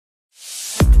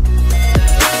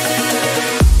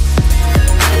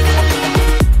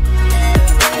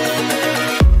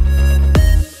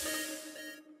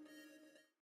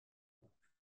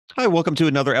Hi, welcome to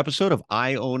another episode of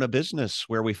I Own a Business,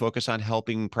 where we focus on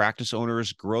helping practice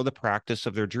owners grow the practice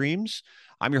of their dreams.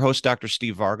 I'm your host, Dr.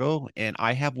 Steve Vargo, and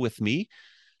I have with me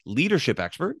leadership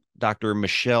expert, Dr.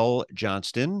 Michelle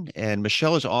Johnston. And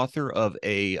Michelle is author of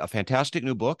a fantastic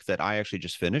new book that I actually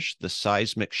just finished, The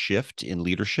Seismic Shift in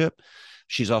Leadership.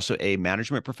 She's also a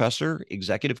management professor,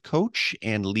 executive coach,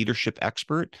 and leadership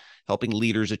expert, helping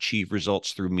leaders achieve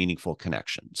results through meaningful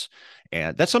connections.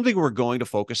 And that's something we're going to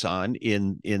focus on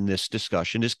in this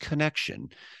discussion is connection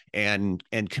and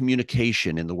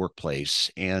communication in the workplace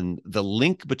and the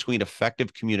link between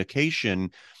effective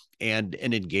communication and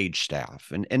an engaged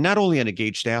staff, and not only an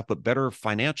engaged staff, but better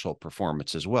financial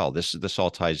performance as well. This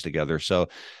all ties together. So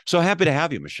happy to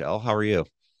have you, Michelle. How are you?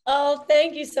 Oh,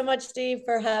 thank you so much, Steve,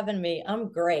 for having me.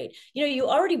 I'm great. You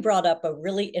already brought up a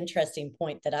really interesting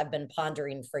point that I've been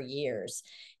pondering for years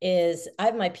is I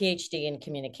have my PhD in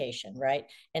communication, right?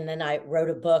 And then I wrote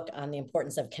a book on the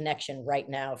importance of connection right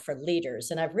now for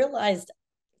leaders. And I've realized,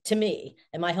 to me,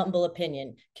 in my humble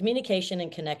opinion, communication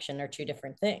and connection are two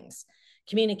different things.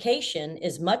 Communication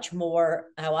is much more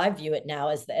how I view it now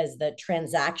as the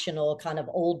transactional kind of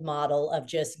old model of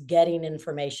just getting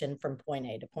information from point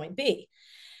A to point B.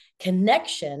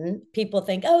 Connection, people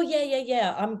think, oh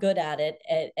yeah, I'm good at it,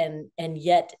 and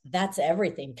yet that's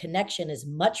everything. Connection is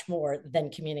much more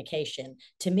than communication.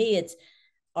 To me, it's,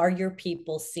 are your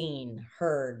people seen,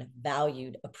 heard,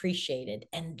 valued, appreciated?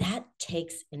 And that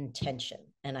takes intention,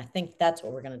 and I think that's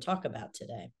what we're going to talk about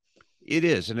today. It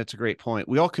is, and it's a great point.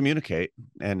 We all communicate,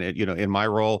 and in my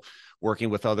role,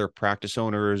 working with other practice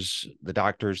owners, the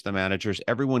doctors, the managers,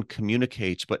 everyone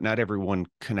communicates, but not everyone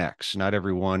connects. Not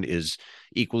everyone is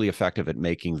equally effective at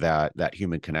making that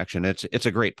human connection. It's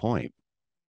a great point.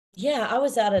 Yeah, I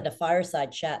was out at a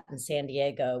fireside chat in San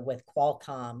Diego with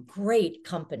Qualcomm, great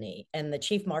company. And the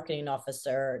chief marketing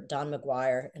officer, Don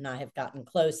McGuire, and I have gotten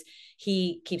close.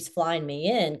 He keeps flying me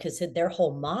in because their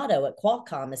whole motto at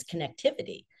Qualcomm is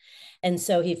connectivity. And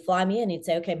so he'd fly me in. He'd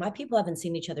say, okay, my people haven't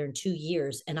seen each other in 2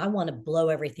 years, and I want to blow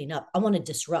everything up. I want to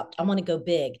disrupt. I want to go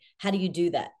big. How do you do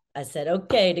that? I said,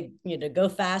 okay, to go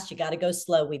fast, you got to go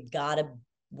slow. We've got to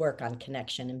work on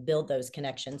connection and build those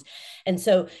connections. And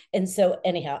so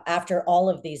anyhow, after all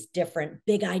of these different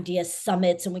big idea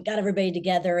summits, and we got everybody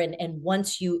together, and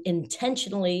once you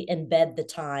intentionally embed the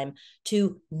time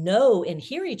to know and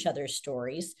hear each other's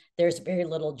stories, there's very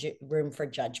little room for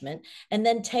judgment. And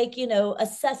then take,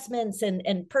 assessments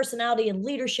and personality and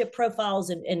leadership profiles,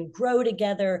 and grow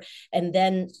together, and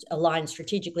then align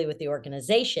strategically with the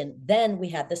organization. Then we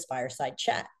had this fireside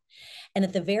chat. And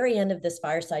at the very end of this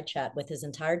fireside chat with his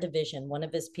entire division, one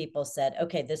of his people said,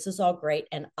 okay, this is all great,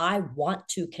 and I want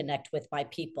to connect with my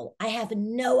people. I have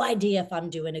no idea if I'm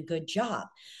doing a good job.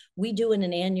 We do an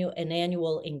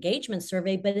annual engagement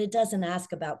survey, but it doesn't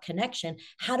ask about connection.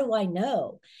 How do I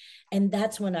know? And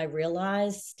that's when I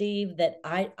realized, Steve, that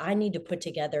I need to put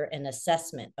together an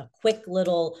assessment, a quick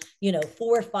little, 4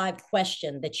 or 5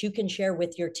 question that you can share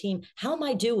with your team. How am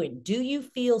I doing? Do you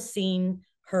feel seen,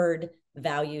 heard,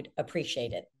 valued,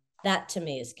 appreciated? That to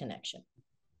me is connection.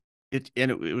 It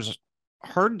was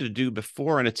hard to do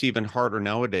before, and it's even harder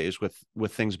nowadays with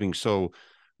things being so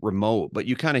remote. But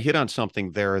you kind of hit on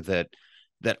something there that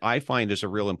I find is a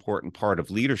real important part of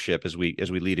leadership as we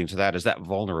lead into that, is that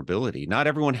vulnerability. Not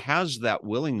everyone has that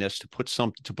willingness to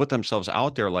put themselves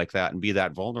out there like that and be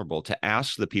that vulnerable, to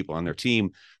ask the people on their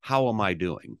team, how am I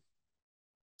doing?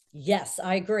 Yes,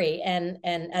 I agree. And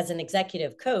as an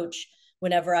executive coach,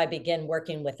 whenever I begin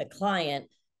working with a client,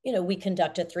 we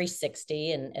conduct a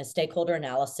 360 and a stakeholder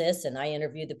analysis, and I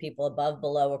interview the people above,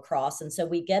 below, across. And so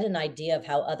we get an idea of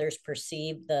how others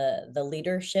perceive the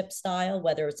leadership style,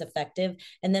 whether it's effective.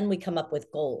 And then we come up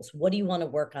with goals. What do you want to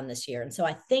work on this year? And so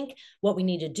I think what we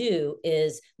need to do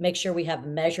is make sure we have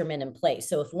measurement in place.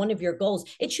 So if one of your goals,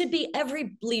 it should be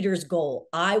every leader's goal.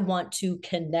 I want to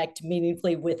connect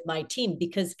meaningfully with my team,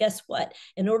 because guess what?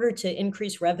 In order to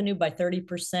increase revenue by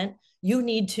 30%, you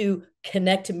need to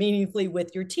connect meaningfully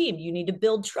with your team. You need to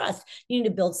build trust. You need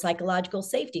to build psychological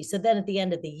safety. So then at the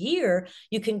end of the year,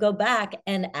 you can go back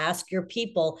and ask your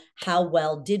people, how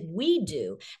well did we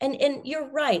do? And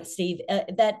you're right, Steve,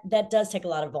 that does take a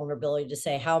lot of vulnerability to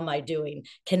say, how am I doing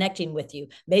connecting with you?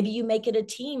 Maybe you make it a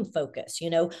team focus.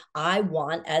 I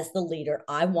want, as the leader,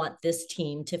 I want this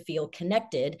team to feel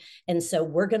connected. And so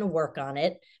we're going to work on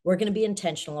it. We're going to be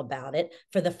intentional about it.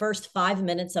 For the first 5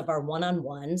 minutes of our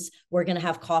one-on-ones, we're going to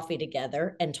have coffee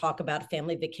together and talk about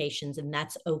family vacations, and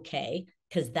that's okay,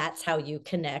 because that's how you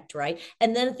connect, right?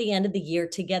 And then at the end of the year,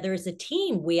 together as a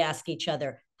team, we ask each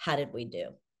other, how did we do?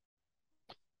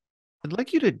 I'd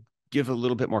like you to give a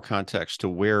little bit more context to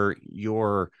where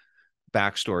your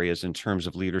backstory is in terms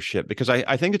of leadership, because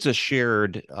I think it's a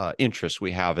shared interest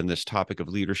we have in this topic of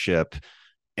leadership.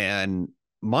 And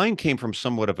mine came from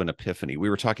somewhat of an epiphany. We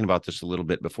were talking about this a little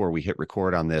bit before we hit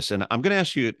record on this, and I'm going to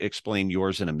ask you to explain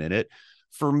yours in a minute.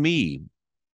 For me,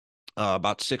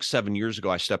 about 6, 7 years ago,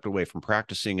 I stepped away from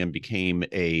practicing and became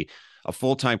a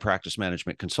full-time practice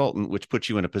management consultant, which puts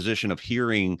you in a position of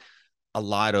hearing a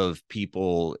lot of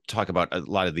people talk about a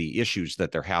lot of the issues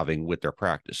that they're having with their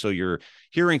practice. So you're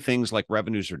hearing things like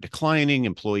revenues are declining,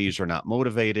 employees are not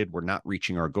motivated, we're not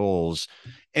reaching our goals.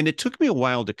 And it took me a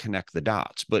while to connect the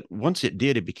dots, but once it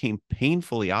did, it became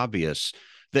painfully obvious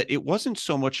that it wasn't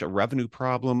so much a revenue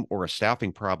problem or a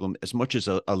staffing problem as much as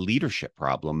a leadership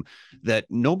problem, that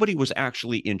nobody was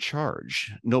actually in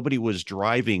charge. Nobody was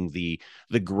driving the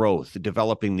growth,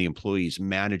 developing the employees,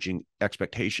 managing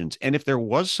expectations. And if there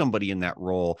was somebody in that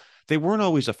role, they weren't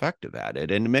always effective at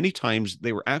it. And many times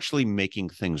they were actually making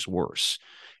things worse.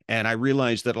 And I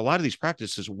realized that a lot of these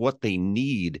practices, what they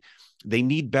need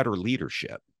better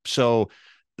leadership. So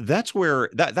that's where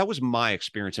that was my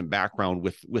experience and background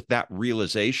with that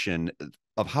realization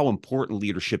of how important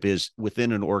leadership is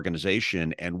within an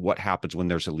organization and what happens when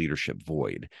there's a leadership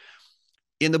void.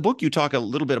 In the book, you talk a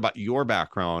little bit about your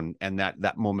background and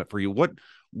that moment for you. What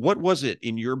was it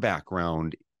in your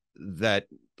background that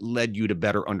led you to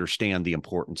better understand the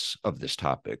importance of this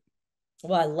topic?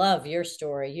 Well, I love your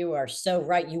story. You are so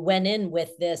right. You went in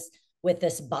with this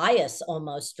bias,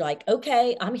 almost like,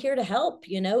 okay, I'm here to help,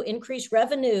 increase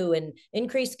revenue and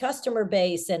increase customer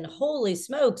base. And holy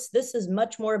smokes, this is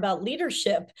much more about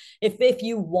leadership. If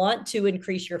you want to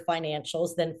increase your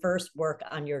financials, then first work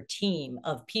on your team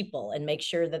of people and make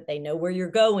sure that they know where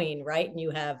you're going, right? And you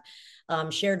have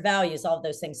shared values, all of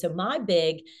those things. So my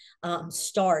big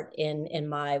start in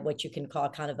my, what you can call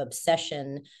kind of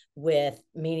obsession with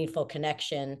meaningful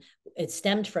connection, it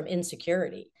stemmed from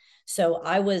insecurity. So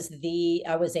I was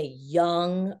a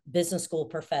young business school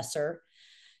professor.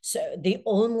 So the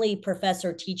only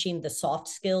professor teaching the soft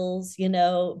skills,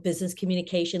 business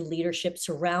communication, leadership,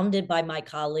 surrounded by my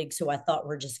colleagues who I thought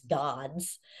were just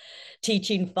gods,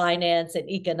 teaching finance and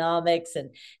economics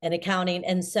and accounting.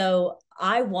 And so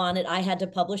I had to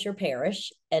publish or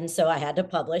perish. And so I had to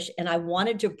publish, and I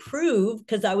wanted to prove,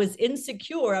 because I was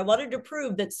insecure, I wanted to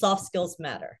prove that soft skills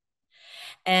matter.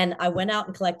 And I went out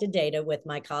and collected data with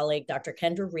my colleague, Dr.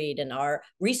 Kendra Reed, and our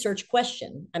research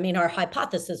question. I mean, our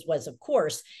hypothesis was, of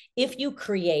course, if you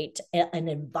create an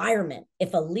environment,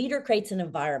 if a leader creates an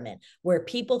environment where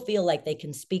people feel like they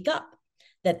can speak up,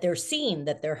 that they're seen,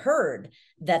 that they're heard,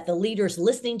 that the leader's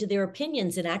listening to their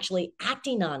opinions and actually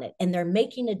acting on it, and they're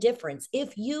making a difference.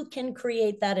 If you can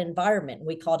create that environment,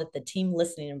 we called it the team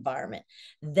listening environment,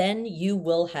 then you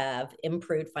will have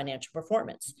improved financial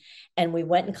performance. And we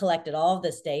went and collected all of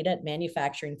this data at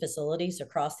manufacturing facilities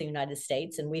across the United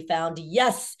States. And we found,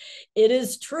 yes, it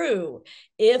is true.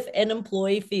 If an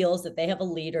employee feels that they have a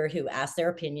leader who asks their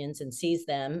opinions and sees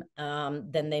them,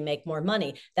 then they make more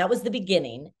money. That was the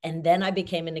beginning. And then I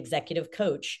became an executive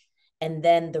coach. And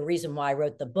then the reason why I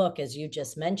wrote the book, as you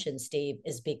just mentioned, Steve,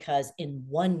 is because in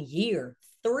 1 year,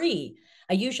 I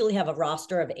usually have a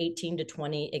roster of 18 to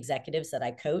 20 executives that I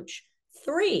coach.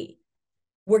 3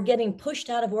 were getting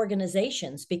pushed out of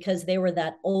organizations because they were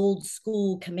that old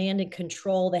school command and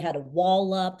control. They had a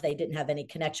wall up. They didn't have any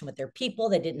connection with their people.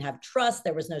 They didn't have trust.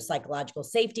 There was no psychological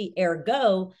safety.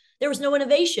 Ergo, there was no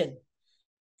innovation.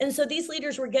 And so these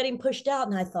leaders were getting pushed out.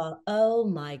 And I thought, oh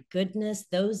my goodness,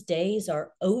 those days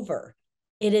are over.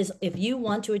 It is, if you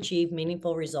want to achieve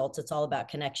meaningful results, it's all about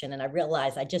connection. And I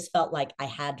realized I just felt like I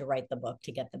had to write the book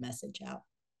to get the message out.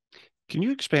 Can you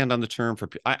expand on the term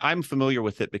I'm familiar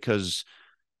with it because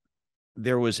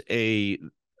there was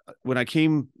when I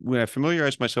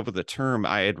familiarized myself with the term,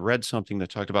 I had read something that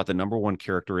talked about the number one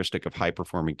characteristic of high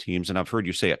performing teams. And I've heard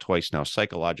you say it twice now,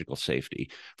 psychological safety.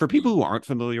 For people who aren't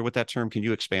familiar with that term, can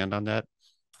you expand on that?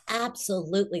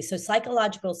 Absolutely. So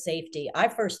psychological safety, I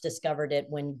first discovered it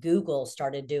when Google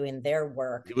started doing their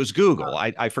work. It was Google.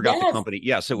 I forgot the Yes, company.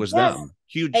 Yes, it was yes. them.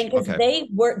 Huge. And because Okay.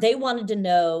 they wanted to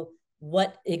know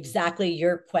what exactly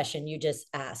your question you just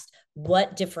asked,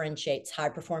 what differentiates high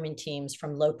performing teams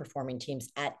from low performing teams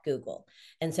at Google.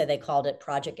 And so they called it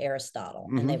Project Aristotle,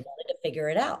 and they wanted to figure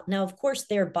it out. Now, of course,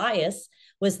 their bias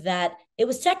was that it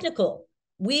was technical.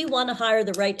 We want to hire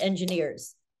the right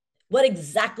engineers. What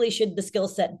exactly should the skill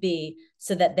set be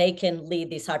so that they can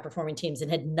lead these high performing teams? And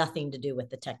had nothing to do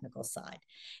with the technical side.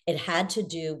 It had to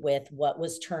do with what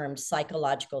was termed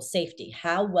psychological safety.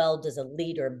 How well does a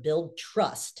leader build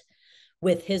trust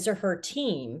with his or her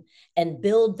team and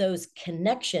build those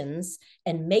connections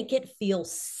and make it feel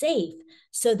safe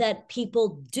so that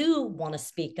people do want to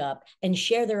speak up and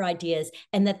share their ideas,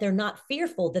 and that they're not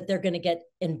fearful that they're going to get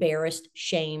embarrassed,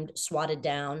 shamed, swatted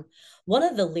down. One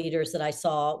of the leaders that I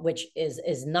saw, which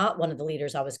is not one of the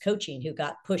leaders I was coaching, who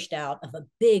got pushed out of a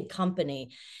big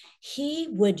company, he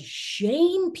would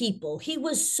shame people. He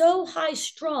was so high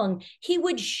strung. He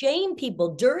would shame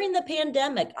people during the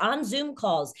pandemic on Zoom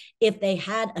calls if they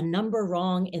had a number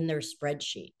wrong in their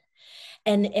spreadsheet.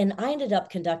 And I ended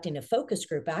up conducting a focus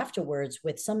group afterwards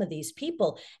with some of these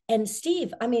people. And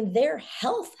Steve, I mean, their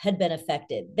health had been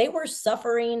affected. They were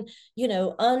suffering,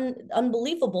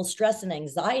 unbelievable stress and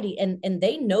anxiety, and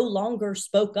they no longer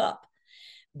spoke up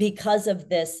because of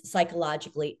this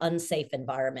psychologically unsafe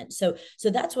environment. So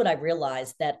that's what I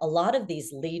realized, that a lot of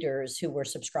these leaders who were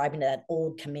subscribing to that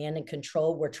old command and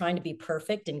control were trying to be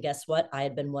perfect. And guess what? I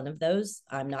had been one of those.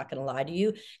 I'm not going to lie to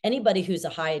you. Anybody who's a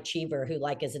high achiever, who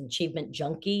like is an achievement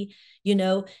junkie,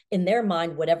 in their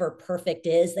mind, whatever perfect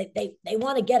is, they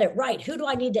want to get it right. Who do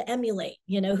I need to emulate?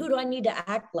 Who do I need to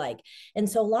act like? And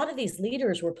so a lot of these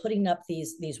leaders were putting up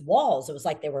these walls. It was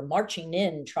like they were marching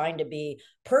in trying to be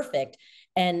perfect.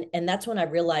 And that's when I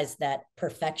realized that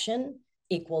perfection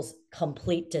equals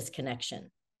complete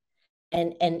disconnection.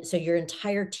 And so your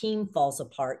entire team falls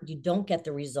apart. You don't get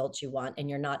the results you want, and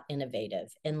you're not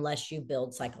innovative unless you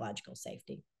build psychological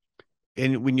safety.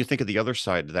 And when you think of the other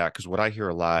side of that, because what I hear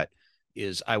a lot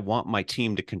is, I want my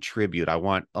team to contribute. I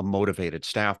want a motivated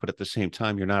staff, but at the same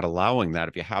time, you're not allowing that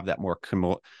if you have that more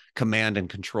command and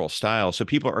control style. So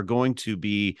people are going to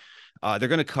be, they're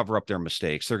going to cover up their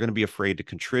mistakes. They're going to be afraid to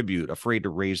contribute, afraid to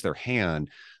raise their hand,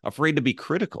 afraid to be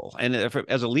critical. And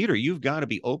as a leader, you've got to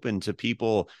be open to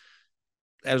people,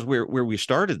 as where we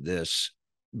started this,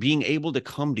 being able to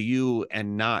come to you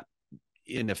and not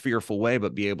in a fearful way,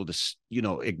 but be able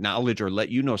to, acknowledge or let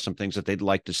you know some things that they'd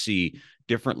like to see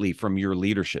differently from your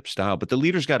leadership style. But the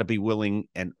leader's got to be willing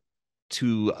and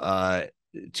to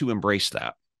embrace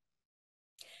that.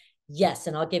 Yes,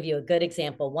 and I'll give you a good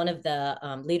example. One of the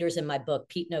leaders in my book,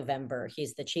 Pete November,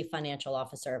 he's the chief financial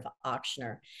officer of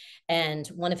Auctioner. And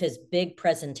one of his big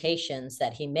presentations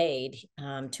that he made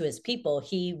to his people,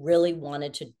 he really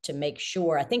wanted to make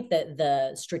sure, I think that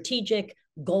the strategic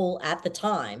goal at the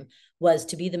time was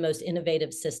to be the most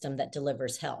innovative system that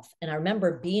delivers health. And I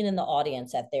remember being in the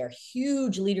audience at their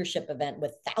huge leadership event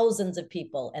with thousands of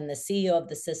people, and the CEO of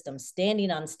the system standing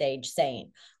on stage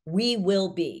saying, "We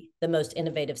will be the most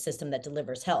innovative system that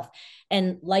delivers health."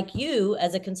 And like you,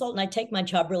 as a consultant, I take my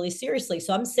job really seriously.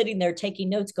 So I'm sitting there taking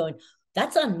notes going,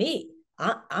 that's on me.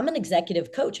 I'm an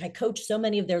executive coach. I coach so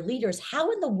many of their leaders.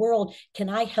 How in the world can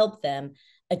I help them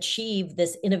achieve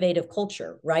this innovative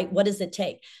culture, right? What does it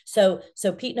take? So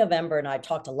Pete November and I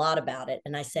talked a lot about it.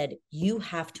 And I said, you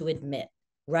have to admit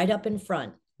right up in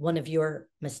front one of your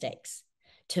mistakes,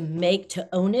 to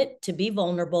own it, to be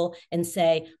vulnerable and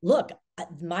say, look,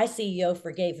 my CEO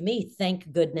forgave me.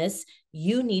 Thank goodness.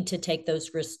 You need to take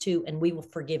those risks too, and we will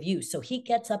forgive you. So he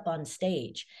gets up on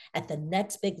stage at the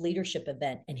next big leadership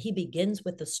event, and he begins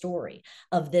with the story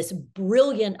of this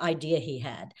brilliant idea he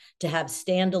had to have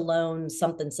standalone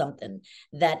something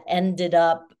that ended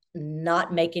up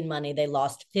not making money. They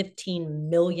lost $15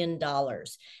 million.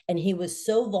 And he was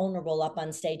so vulnerable up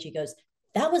on stage. He goes,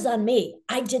 that was on me.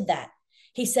 I did that.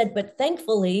 He said, but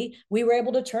thankfully, we were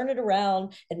able to turn it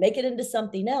around and make it into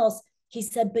something else. He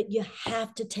said, but you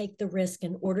have to take the risk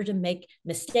in order to make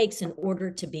mistakes, in order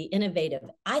to be innovative.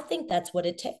 I think that's what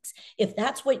it takes. If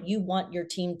that's what you want your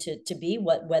team to be,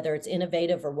 whether it's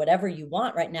innovative or whatever you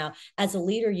want right now, as a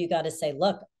leader, you got to say,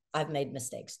 look, I've made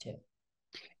mistakes too.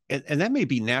 And that may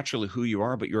be naturally who you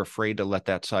are, but you're afraid to let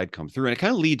that side come through. And it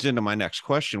kind of leads into my next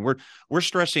question. We're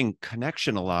stressing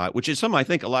connection a lot, which is something I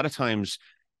think a lot of times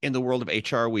in the world of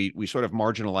HR, we sort of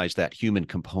marginalize that human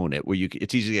component, where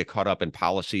it's easy to get caught up in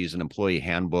policies and employee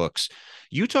handbooks.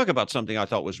 You talk about something I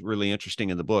thought was really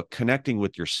interesting in the book, connecting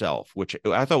with yourself, which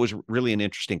I thought was really an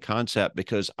interesting concept,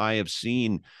 because I have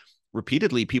seen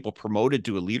repeatedly people promoted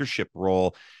to a leadership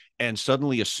role and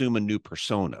suddenly assume a new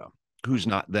persona who's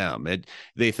not them.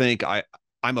 They think,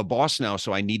 I'm a boss now,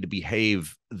 so I need to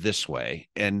behave this way.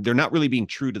 And they're not really being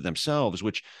true to themselves,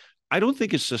 which I don't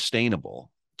think is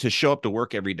sustainable, to show up to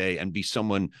work every day and be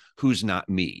someone who's not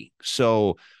me.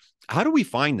 So how do we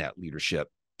find that leadership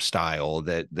style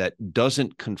that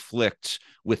doesn't conflict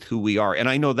with who we are? And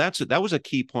I know that was a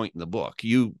key point in the book.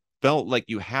 You felt like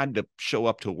you had to show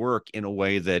up to work in a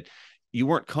way that you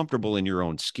weren't comfortable in your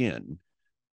own skin.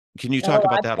 Can you talk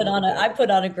about that a little bit? I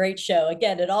put on a great show.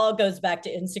 Again, it all goes back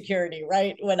to insecurity,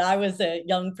 right? When I was a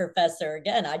young professor,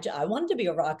 again, I wanted to be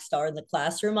a rock star in the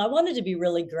classroom. I wanted to be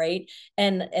really great.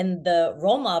 And the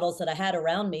role models that I had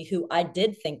around me, who I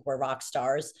did think were rock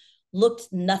stars, looked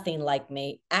nothing like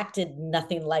me, acted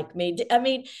nothing like me. I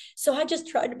mean, so I just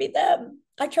tried to be them.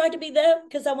 I tried to be them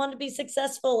because I wanted to be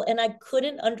successful and I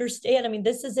couldn't understand. I mean,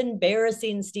 this is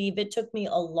embarrassing, Steve. It took me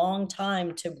a long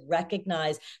time to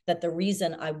recognize that the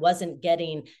reason I wasn't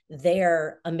getting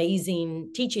their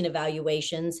amazing teaching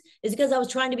evaluations is because I was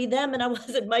trying to be them and I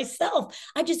wasn't myself.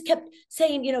 I just kept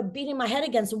saying, beating my head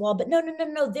against the wall, but no,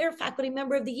 they're faculty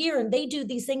member of the year and they do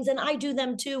these things and I do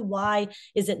them too. Why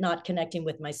is it not connecting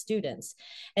with my students?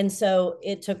 And so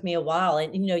it took me a while.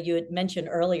 And, you had mentioned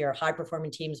earlier high performing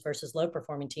teams versus low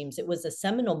performing teams. It was a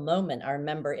seminal moment. I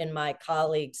remember in my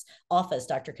colleague's office,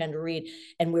 Dr. Kendra Reed,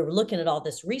 and we were looking at all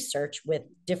this research with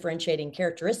differentiating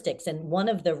characteristics. And one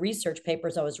of the research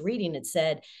papers I was reading, it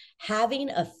said, having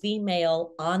a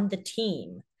female on the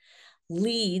team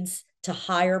leads to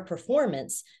higher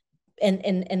performance.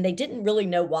 And they didn't really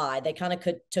know why. They kind of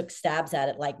took stabs at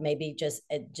it, like maybe just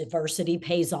diversity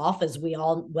pays off, as we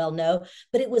all well know.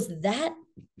 But it was that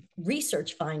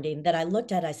research finding that I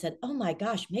looked at. I said, oh my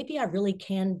gosh, maybe I really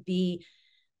can be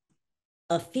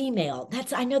a female.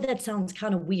 I know that sounds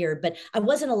kind of weird, but I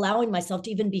wasn't allowing myself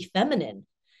to even be feminine.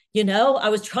 I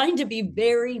was trying to be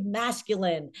very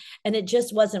masculine and it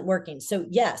just wasn't working. So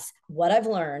yes, what I've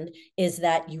learned is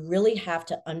that you really have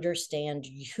to understand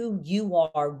who you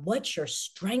are, what your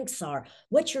strengths are,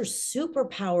 what your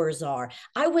superpowers are.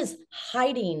 I was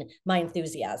hiding my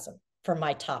enthusiasm for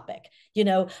my topic.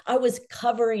 I was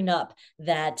covering up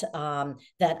that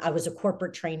I was a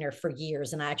corporate trainer for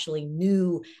years, and I actually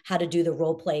knew how to do the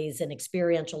role plays and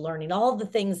experiential learning, all the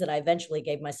things that I eventually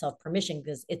gave myself permission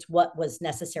because it's what was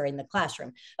necessary in the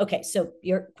classroom. Okay, so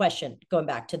your question, going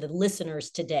back to the listeners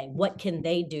today, what can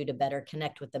they do to better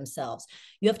connect with themselves?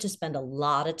 You have to spend a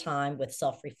lot of time with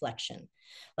self-reflection.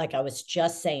 Like I was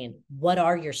just saying, what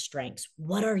are your strengths?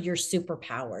 What are your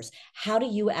superpowers? How do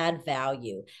you add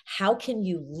value? How can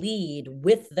you lead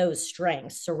with those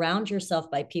strengths? Surround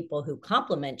yourself by people who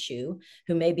complement you,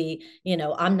 who maybe,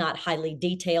 I'm not highly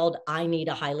detailed. I need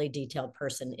a highly detailed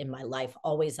person in my life,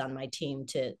 always on my team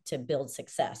to build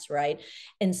success, right?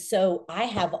 And so I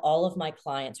have all of my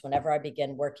clients, whenever I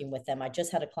begin working with them, I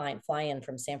just had a client fly in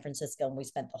from San Francisco and we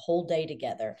spent the whole day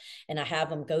together, and I have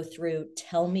them go through,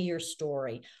 tell me your story.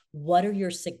 What are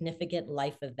your significant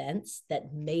life events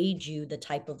that made you the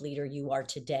type of leader you are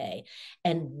today?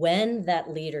 And when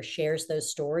that leader shares those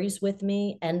stories with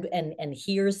me and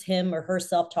hears him or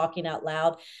herself talking out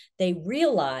loud, they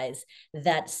realize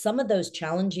that some of those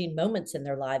challenging moments in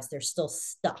their lives, they're still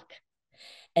stuck.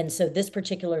 And so this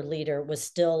particular leader was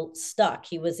still stuck.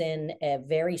 He was in a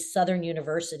very southern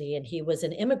university and he was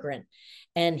an immigrant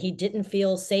and he didn't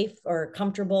feel safe or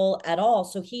comfortable at all.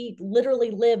 So he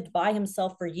literally lived by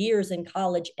himself for years in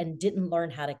college and didn't learn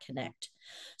how to connect.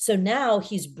 So now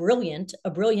he's brilliant,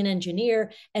 a brilliant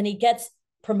engineer, and he gets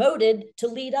promoted to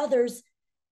lead others.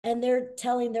 And they're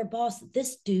telling their boss,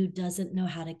 this dude doesn't know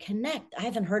how to connect. I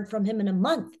haven't heard from him in a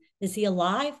month. Is he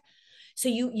alive? So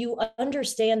you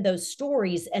understand those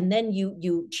stories and then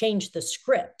you change the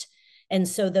script. And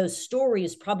so those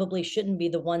stories probably shouldn't be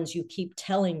the ones you keep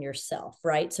telling yourself,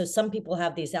 right? So some people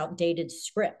have these outdated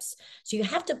scripts. So you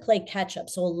have to play catch up.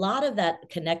 So a lot of that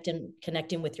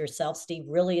connecting with yourself, Steve,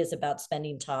 really is about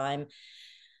spending time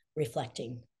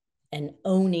reflecting and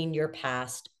owning your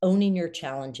past, owning your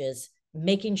challenges,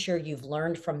 making sure you've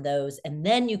learned from those, and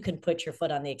then you can put your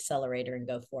foot on the accelerator and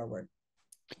go forward.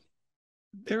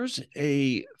 There's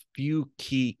a few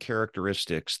key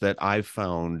characteristics that I've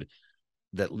found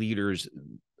that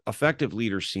effective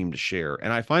leaders seem to share.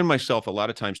 And I find myself a lot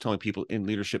of times telling people in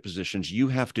leadership positions, you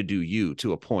have to do you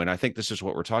to a point. I think this is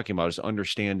what we're talking about, is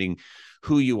understanding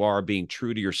who you are, being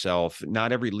true to yourself.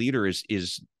 Not every leader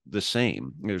is the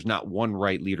same. There's not one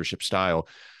right leadership style.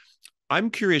 I'm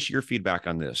curious your feedback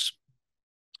on this.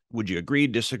 Would you agree,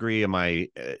 disagree? Am I,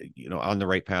 on the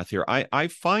right path here? I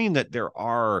find that there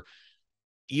are,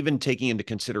 even taking into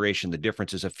consideration the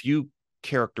differences, a few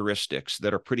characteristics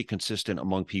that are pretty consistent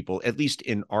among people, at least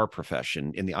in our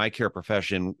profession, in the eye care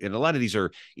profession. And a lot of these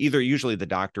are either usually the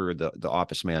doctor or the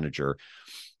office manager.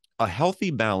 A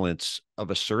healthy balance of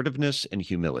assertiveness and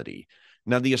humility.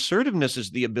 Now, the assertiveness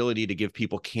is the ability to give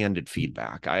people candid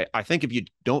feedback. I think if you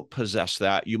don't possess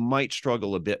that, you might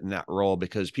struggle a bit in that role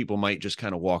because people might just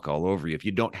kind of walk all over you. If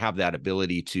you don't have that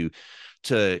ability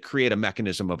to create a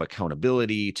mechanism of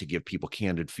accountability, to give people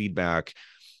candid feedback.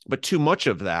 but too much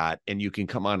of that, and you can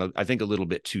come on, I think, a little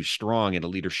bit too strong in a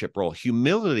leadership role.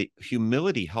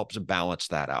 Humility helps balance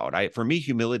that out. For me,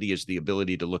 humility is the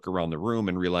ability to look around the room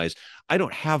and realize I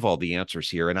don't have all the answers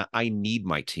here, and I need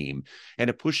my team. And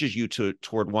it pushes you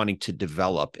toward wanting to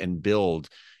develop and build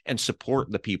and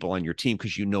support the people on your team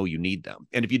because you know you need them.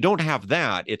 And if you don't have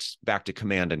that, it's back to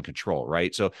command and control,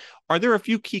 right? So are there a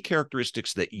few key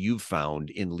characteristics that you've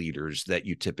found in leaders that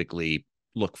you typically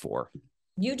look for?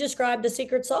 You described the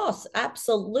secret sauce.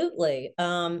 Absolutely.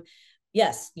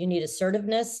 Yes, you need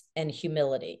assertiveness and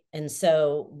humility. And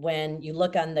so when you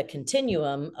look on the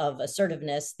continuum of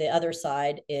assertiveness, the other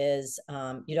side is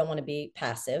you don't want to be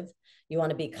passive. You want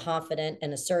to be confident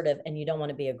and assertive, and you don't want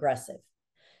to be aggressive.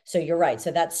 So you're right.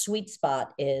 So that sweet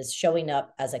spot is showing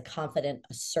up as a confident,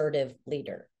 assertive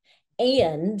leader.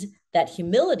 And that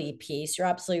humility piece, you're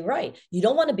absolutely right. You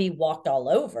don't want to be walked all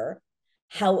over.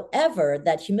 However,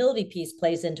 that humility piece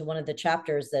plays into one of the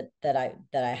chapters that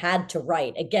I had to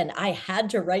write. Again, I had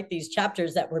to write these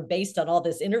chapters that were based on all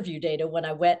this interview data. When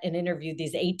I went and interviewed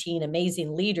these 18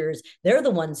 amazing leaders, they're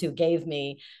the ones who gave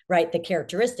me, right, the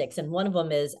characteristics. And one of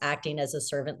them is acting as a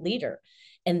servant leader.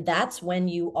 And that's when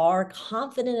you are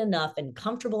confident enough and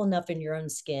comfortable enough in your own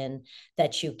skin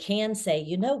that you can say,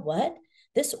 you know what?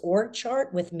 This org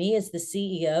chart with me as the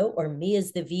CEO or me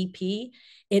as the VP,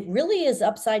 it really is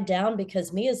upside down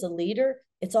because me as a leader,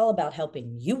 it's all about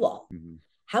helping you all. Mm-hmm.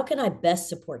 How can I best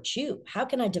support you? How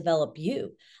can I develop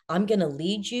you? I'm going to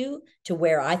lead you to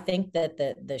where I think that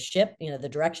the ship, the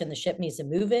direction the ship needs to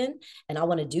move in. And I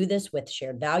want to do this with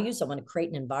shared values. I want to create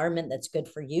an environment that's good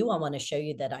for you. I want to show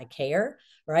you that I care,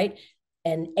 right?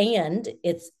 And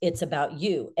it's about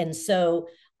you. And so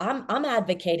I'm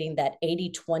advocating that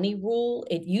 80-20 rule.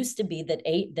 It used to be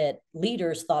that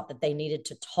leaders thought that they needed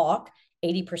to talk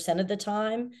 80% of the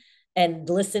time and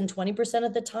listen 20%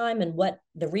 of the time. And what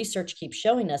the research keeps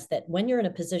showing us, that when you're in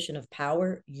a position of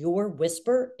power, your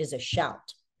whisper is a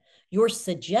shout. Your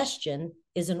suggestion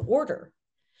is an order.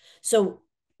 So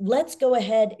let's go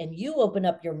ahead and you open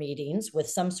up your meetings with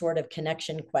some sort of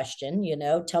connection question.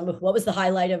 Tell me, what was the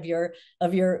highlight of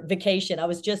your vacation? I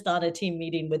was just on a team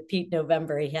meeting with Pete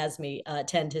November. He has me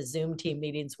attend his Zoom team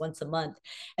meetings once a month.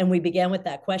 And we began with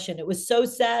that question. It was so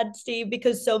sad, Steve,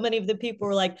 because so many of the people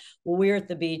were like, well, we were at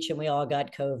the beach and we all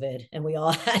got COVID and we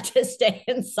all had to stay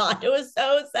inside. It was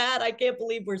so sad. I can't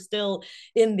believe we're still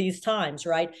in these times,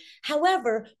 right?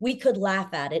 However, we could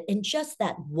laugh at it. And just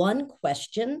that one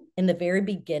question in the very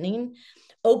beginning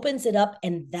opens it up,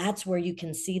 and that's where you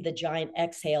can see the giant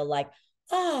exhale, like,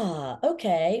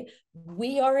 okay,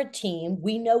 we are a team.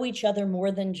 We know each other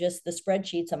more than just the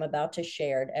spreadsheets I'm about to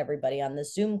share to everybody on the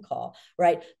Zoom call,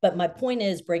 right? But my point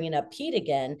is, bringing up Pete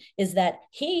again, is that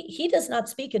he does not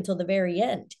speak until the very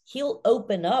end. He'll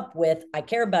open up with, I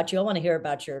care about you. I want to hear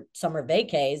about your summer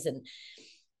vacays.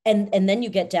 And then you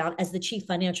get down as the chief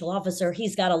financial officer,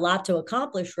 he's got a lot to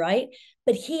accomplish, right?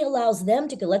 But he allows them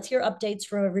to go, let's hear updates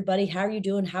from everybody. How are you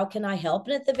doing? How can I help?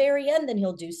 And at the very end, then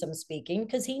he'll do some speaking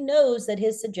because he knows that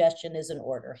his suggestion is an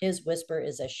order. His whisper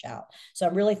is a shout. So I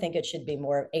really think it should be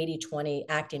more 80-20,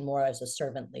 acting more as a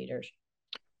servant leader.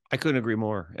 I couldn't agree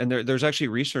more. And there's actually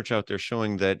research out there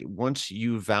showing that once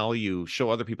you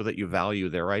show other people that you value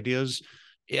their ideas,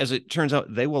 as it turns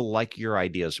out, they will like your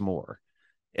ideas more.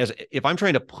 As if I'm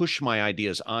trying to push my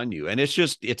ideas on you, and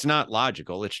it's not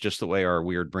logical. It's just the way our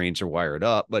weird brains are wired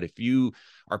up. But if you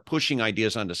are pushing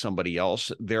ideas onto somebody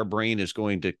else, their brain is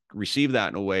going to receive that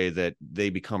in a way that they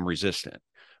become resistant.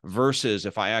 Versus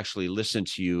if I actually listen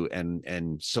to you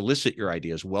and solicit your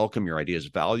ideas, welcome your ideas,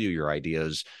 value your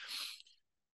ideas,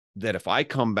 that if I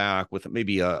come back with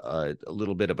maybe a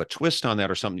little bit of a twist on that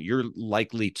or something, you're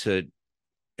likely to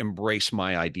embrace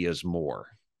my ideas more.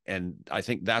 And I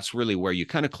think that's really where you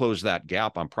kind of close that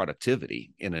gap on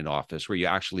productivity in an office, where you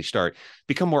actually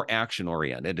become more action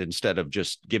oriented instead of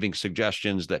just giving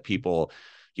suggestions that people,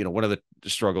 one of the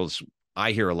struggles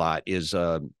I hear a lot is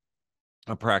a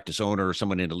practice owner or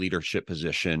someone in a leadership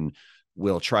position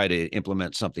will try to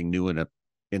implement something new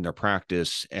in their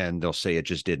practice, and they'll say it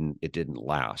didn't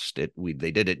last.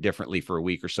 They did it differently for a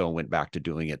week or so and went back to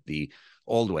doing it the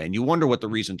old way. And you wonder what the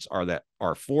reasons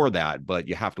are for that, but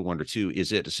you have to wonder too,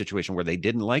 is it a situation where they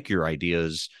didn't like your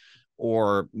ideas,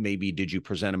 or maybe did you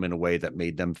present them in a way that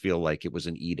made them feel like it was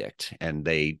an edict and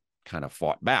they kind of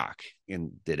fought back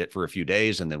and did it for a few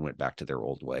days and then went back to their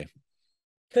old way?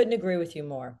 Couldn't agree with you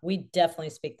more. We definitely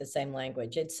speak the same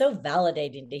language. It's so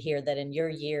validating to hear that in your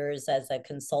years as a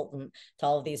consultant to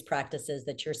all of these practices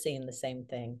that you're seeing the same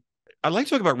thing. I'd like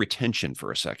to talk about retention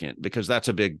for a second, because that's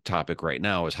a big topic right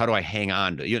now, is how do I hang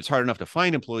on to, it's hard enough to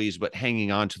find employees, but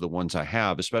hanging on to the ones I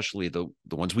have, especially the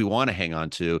ones we want to hang on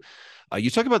to. You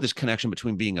talk about this connection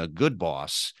between being a good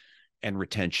boss and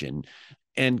retention.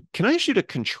 And can I ask you to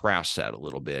contrast that a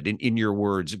little bit in your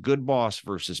words, good boss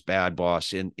versus bad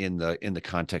boss in the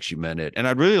context you meant it? And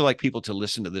I'd really like people to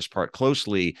listen to this part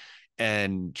closely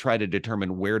and try to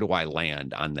determine, where do I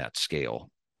land on that scale?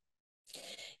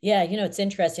 Yeah, it's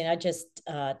interesting. I just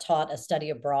taught a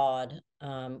study abroad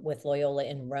with Loyola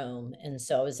in Rome. And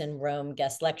so I was in Rome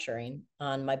guest lecturing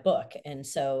on my book. And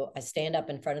so I stand up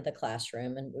in front of the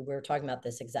classroom and we were talking about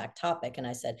this exact topic. And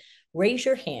I said, raise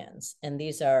your hands. And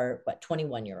these are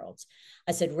 21-year-olds.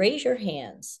 I said, raise your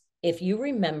hands if you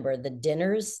remember the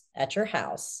dinners at your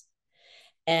house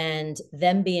and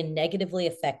them being negatively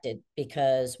affected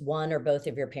because one or both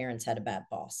of your parents had a bad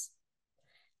boss.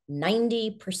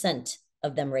 90%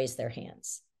 of them raised their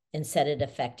hands and said it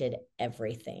affected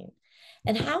everything.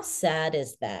 And how sad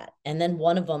is that? And then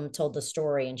one of them told the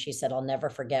story and she said, I'll never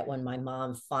forget when my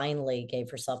mom finally gave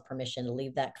herself permission to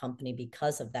leave that company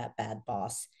because of that bad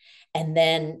boss. And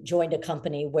then joined a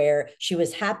company where she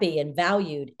was happy and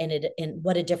valued, and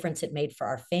what a difference it made for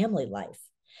our family life.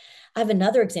 I have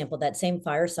another example, that same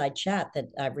fireside chat that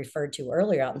I referred to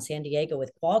earlier out in San Diego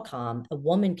with Qualcomm. A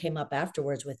woman came up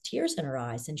afterwards with tears in her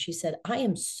eyes and she said, I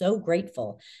am so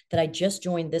grateful that I just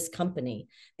joined this company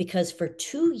because for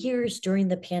 2 years during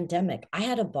the pandemic, I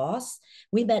had a boss.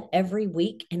 We met every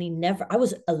week and I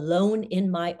was alone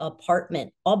in my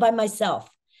apartment all by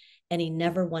myself. And he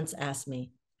never once asked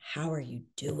me, how are you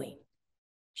doing?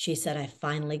 She said, I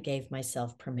finally gave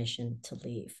myself permission to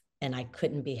leave. And I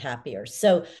couldn't be happier.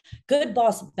 So, good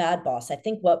boss, bad boss. I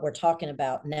think what we're talking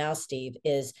about now, Steve,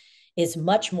 is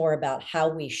much more about how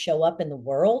we show up in the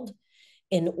world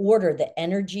in order the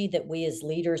energy that we as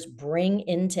leaders bring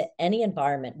into any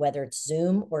environment, whether it's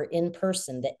Zoom or in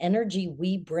person, the energy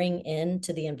we bring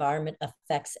into the environment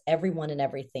affects everyone and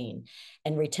everything.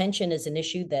 And retention is an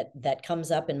issue that comes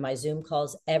up in my Zoom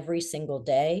calls every single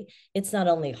day. It's not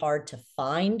only hard to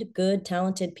find good,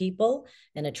 talented people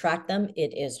and attract them,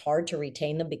 it is hard to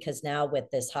retain them because now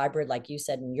with this hybrid, like you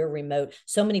said, and you're remote,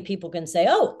 so many people can say,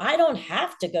 oh, I don't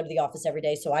have to go to the office every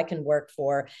day, so I can work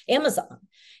for Amazon.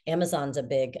 Amazon's a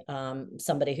big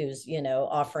somebody who's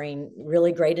offering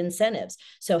really great incentives.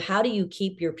 So how do you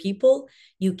keep your people?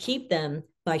 You keep them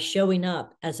by showing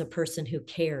up as a person who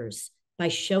cares, by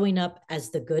showing up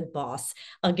as the good boss.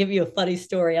 I'll give you a funny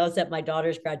story. I was at my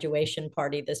daughter's graduation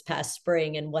party this past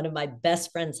spring, and one of my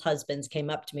best friend's husbands came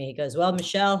up to me. He goes, well,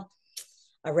 Michelle,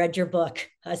 I read your book.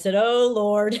 I said, oh,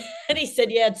 Lord. And he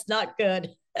said, yeah, it's not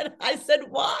good. And I said,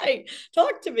 why?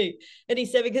 Talk to me. And he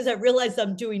said, because I realized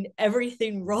I'm doing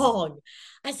everything wrong.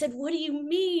 I said, what do you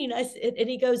mean? And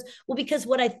he goes, well, because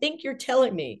what I think you're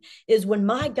telling me is when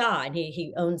my guy, and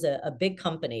he owns a big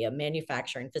company, a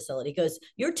manufacturing facility, he goes,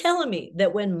 you're telling me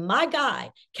that when my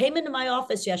guy came into my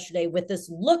office yesterday with this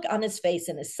look on his face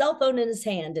and his cell phone in his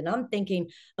hand, and I'm thinking,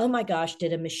 oh my gosh,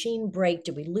 did a machine break?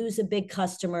 Did we lose a big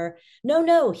customer?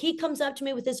 No, he comes up to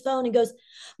me with his phone and goes,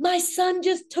 my son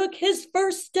just took his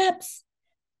first steps.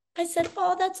 I said,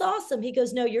 oh, that's awesome. He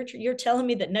goes, no, you're telling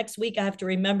me that next week I have to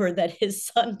remember that his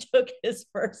son took his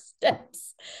first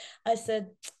steps. I said,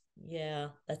 yeah,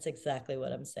 that's exactly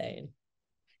what I'm saying.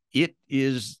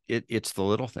 It's the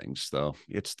little things, though.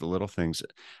 It's the little things.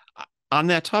 On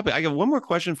that topic, I got one more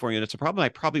question for you, and it's a problem I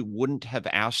probably wouldn't have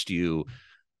asked you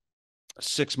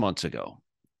 6 months ago.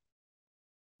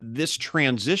 This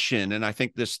transition, and I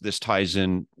think this ties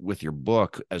in with your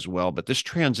book as well, but this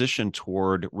transition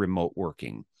toward remote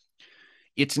working,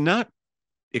 it's not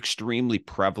extremely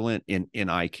prevalent in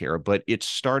eye care, but it's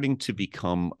starting to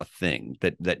become a thing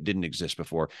that didn't exist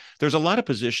before. There's a lot of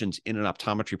positions in an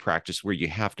optometry practice where you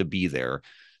have to be there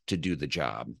to do the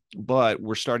job, but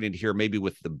we're starting to hear, maybe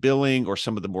with the billing or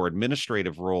some of the more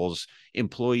administrative roles,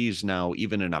 employees now,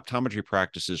 even in optometry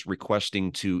practices,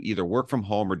 requesting to either work from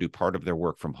home or do part of their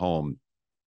work from home.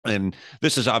 And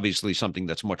this is obviously something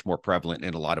that's much more prevalent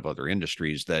in a lot of other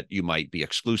industries, that you might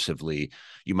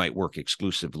work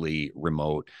exclusively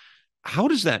remote. How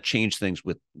does that change things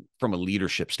from a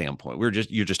leadership standpoint?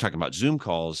 You're just talking about Zoom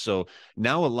calls. So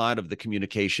now a lot of the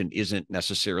communication isn't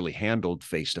necessarily handled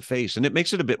face to face, and it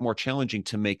makes it a bit more challenging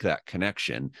to make that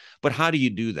connection. But how do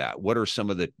you do that? What are some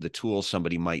of the tools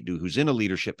somebody might do who's in a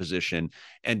leadership position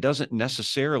and doesn't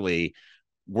necessarily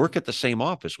work at the same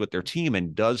office with their team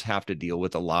and does have to deal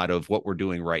with a lot of what we're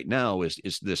doing right now is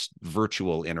this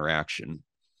virtual interaction?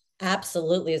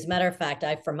 Absolutely. As a matter of fact,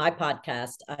 for my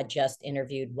podcast, I just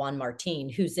interviewed Juan Martin,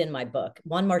 who's in my book.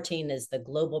 Juan Martin is the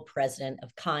global president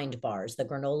of Kind Bars, the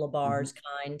granola bars,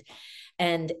 Kind.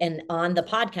 And on the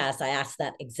podcast, I asked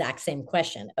that exact same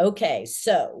question. Okay,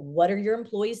 so what are your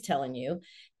employees telling you,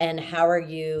 and how are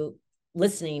you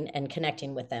listening and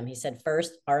connecting with them. He said,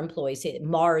 first, our employees,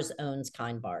 Mars owns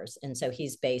Kind Bars. And so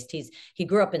he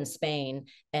grew up in Spain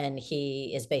and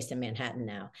he is based in Manhattan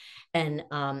now. And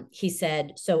he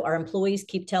said, so our employees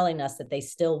keep telling us that they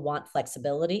still want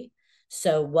flexibility.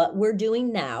 So what we're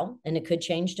doing now, and it could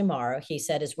change tomorrow, he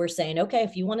said, is we're saying, okay,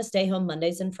 if you want to stay home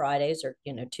Mondays and Fridays or,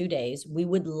 2 days, we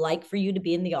would like for you to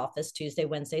be in the office Tuesday,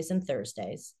 Wednesdays, and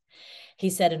Thursdays. He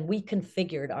said, and we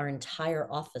configured our entire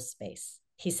office space.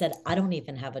 He said, I don't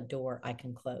even have a door I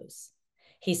can close.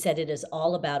 He said, it is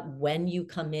all about when you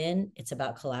come in, it's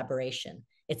about collaboration.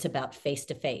 It's about face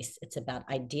to face. It's about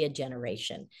idea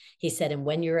generation. He said, and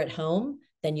when you're at home,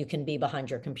 then you can be behind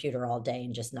your computer all day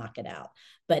and just knock it out.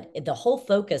 But the whole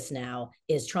focus now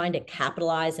is trying to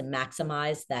capitalize and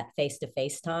maximize that face to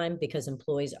face time because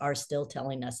employees are still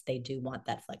telling us they do want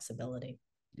that flexibility.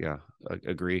 Yeah, I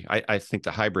agree. I think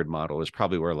the hybrid model is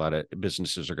probably where a lot of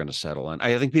businesses are going to settle. And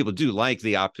I think people do like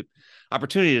the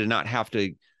opportunity to not have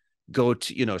to go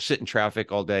to, sit in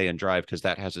traffic all day and drive, because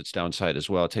that has its downside as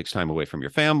well. It takes time away from your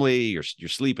family, your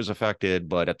sleep is affected.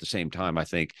 But at the same time, I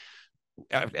think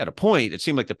at a point, it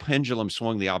seemed like the pendulum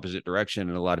swung the opposite direction.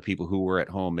 And a lot of people who were at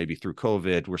home, maybe through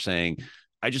COVID, were saying,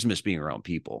 I just miss being around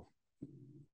people.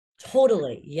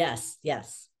 Totally. Yes.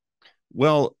 Yes.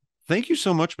 Well, thank you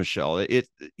so much, Michelle.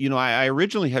 I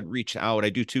originally had reached out. I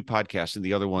do 2 podcasts, and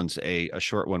the other one's a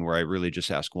short one where I really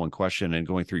just ask one question. And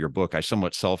going through your book, I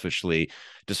somewhat selfishly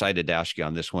decided to ask you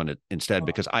on this one instead,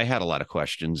 because I had a lot of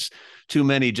questions, too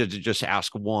many to just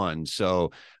ask one.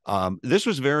 So this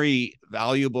was very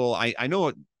valuable. I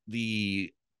know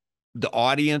the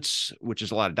audience, which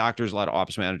is a lot of doctors, a lot of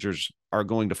office managers, are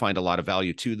going to find a lot of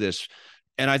value to this.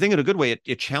 And I think in a good way,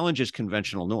 it challenges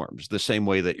conventional norms, the same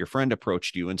way that your friend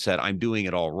approached you and said, I'm doing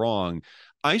it all wrong.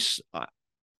 I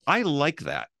like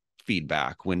that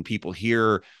feedback when people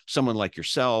hear someone like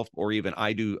yourself, or even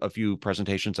I do a few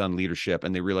presentations on leadership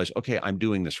and they realize, okay, I'm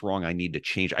doing this wrong. I need to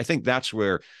change. I think that's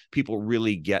where people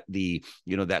really get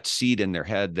that seed in their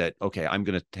head that, okay, I'm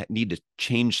going to need to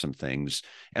change some things.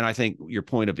 And I think your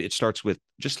point of it starts with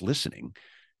just listening.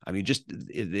 I mean, just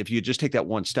if you just take that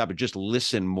one step and just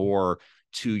listen more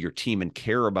to your team and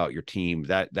care about your team,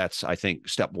 that's, I think,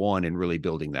 step one in really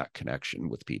building that connection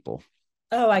with people.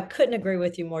 Oh, I couldn't agree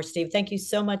with you more, Steve. Thank you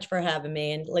so much for having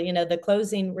me. And, the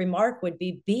closing remark would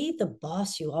be the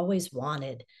boss you always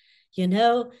wanted.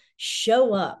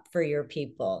 Show up for your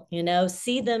people,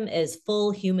 see them as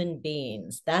full human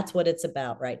beings. That's what it's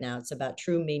about right now. It's about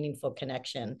true, meaningful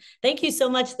connection. Thank you so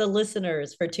much, the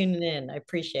listeners, for tuning in. I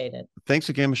appreciate it. Thanks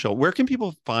again, Michelle. Where can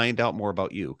people find out more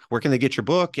about you? Where can they get your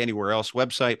book? Anywhere else?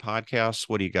 Website, podcasts?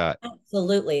 What do you got?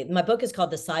 Absolutely. My book is called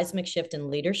The Seismic Shift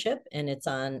in Leadership, and it's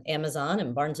on Amazon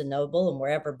and Barnes and Noble and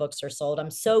wherever books are sold.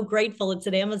 I'm so grateful it's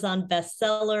an Amazon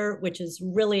bestseller, which is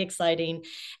really exciting.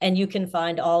 And you can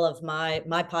find all of my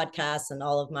podcasts and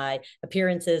all of my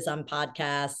appearances on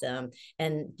podcasts.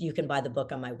 And you can buy the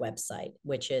book on my website,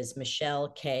 which is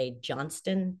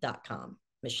michellekjohnston.com.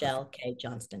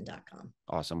 michellekjohnston.com.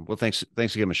 Awesome. Well, thanks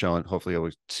again, Michelle, and hopefully I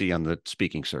will see you on the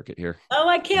speaking circuit here. Oh,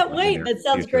 I can't wait. That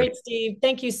sounds great, Steve.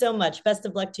 Thank you so much. Best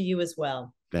of luck to you as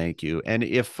well. Thank you. And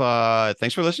if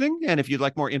thanks for listening. And if you'd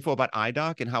like more info about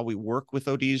iDoc and how we work with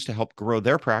ODs to help grow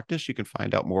their practice, you can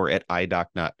find out more at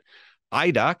idoc.net.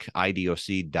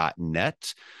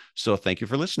 So thank you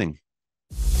for listening.